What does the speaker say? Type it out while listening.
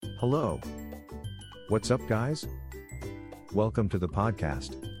Hello. What's up, guys? Welcome to the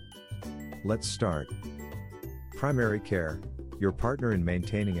podcast. Let's start. Primary care, your partner in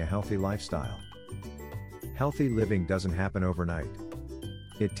maintaining a healthy lifestyle. Healthy living doesn't happen overnight.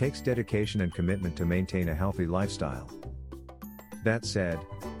 It takes dedication and commitment to maintain a healthy lifestyle. That said,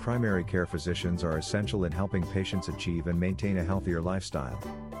 primary care physicians are essential in helping patients achieve and maintain a healthier lifestyle.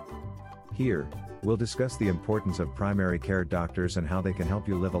 Here, we'll discuss the importance of primary care doctors and how they can help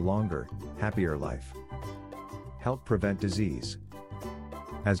you live a longer, happier life. Help prevent disease.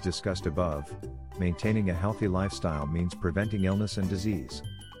 As discussed above, maintaining a healthy lifestyle means preventing illness and disease.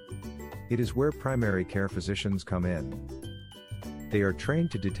 It is where primary care physicians come in. They are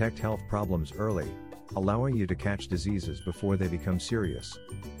trained to detect health problems early, allowing you to catch diseases before they become serious.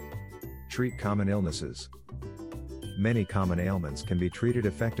 Treat common illnesses. Many common ailments can be treated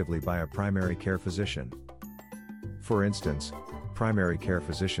effectively by a primary care physician. For instance, primary care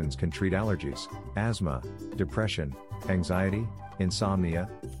physicians can treat allergies, asthma, depression, anxiety, insomnia,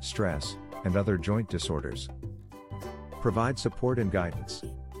 stress, and other joint disorders. Provide support and guidance.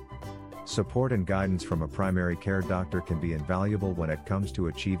 Support and guidance from a primary care doctor can be invaluable when it comes to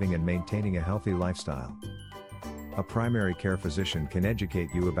achieving and maintaining a healthy lifestyle. A primary care physician can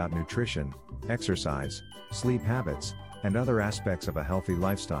educate you about nutrition, exercise, sleep habits, and other aspects of a healthy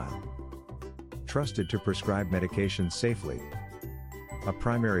lifestyle. Trusted to prescribe medications safely. A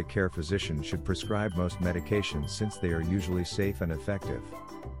primary care physician should prescribe most medications since they are usually safe and effective.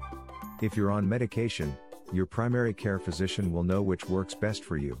 If you're on medication, your primary care physician will know which works best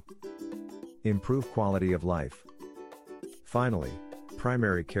for you. Improve quality of life. Finally,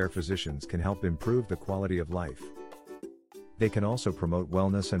 primary care physicians can help improve the quality of life. They can also promote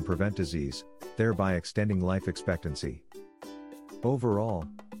wellness and prevent disease, thereby extending life expectancy. Overall,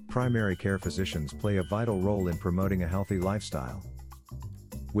 primary care physicians play a vital role in promoting a healthy lifestyle.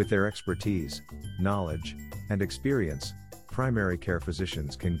 With their expertise, knowledge, and experience, primary care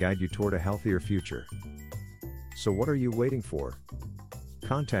physicians can guide you toward a healthier future. So what are you waiting for?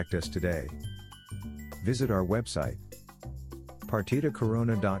 Contact us today. Visit our website,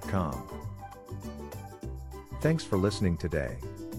 partidacorona.com. Thanks for listening today.